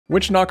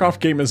Which knockoff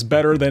game is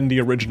better than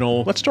the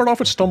original? Let's start off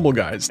with Stumble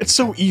Guys. It's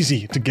so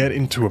easy to get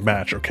into a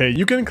match, okay?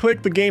 You can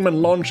click the game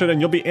and launch it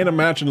and you'll be in a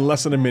match in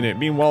less than a minute.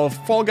 Meanwhile, if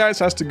Fall Guys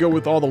has to go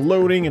with all the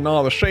loading and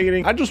all the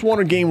shading, I just want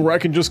a game where I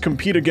can just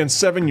compete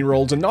against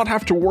 7-year-olds and not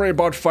have to worry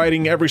about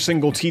fighting every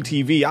single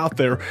TTV out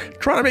there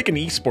trying to make an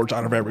esports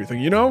out of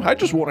everything, you know? I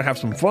just want to have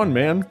some fun,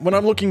 man. When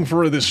I'm looking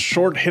for this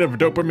short hit of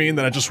dopamine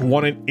that I just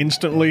want it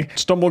instantly,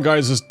 Stumble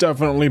Guys is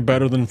definitely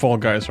better than Fall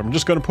Guys, so I'm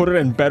just gonna put it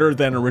in better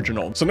than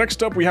original. So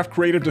next up, we have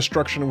Creative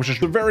Destruction, which is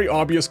the very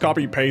obvious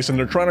copy-paste, and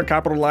they're trying to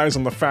capitalize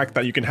on the fact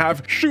that you can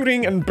have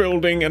shooting and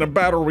building in a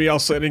battle royale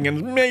setting,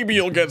 and maybe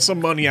you'll get some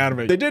money out of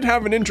it. They did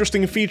have an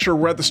interesting feature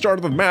where at the start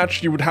of the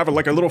match, you would have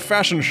like a little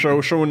fashion show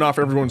showing off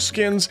everyone's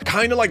skins,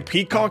 kind of like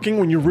peacocking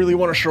when you really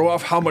want to show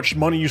off how much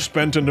money you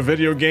spent in a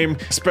video game,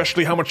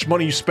 especially how much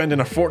money you spend in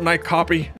a Fortnite copy.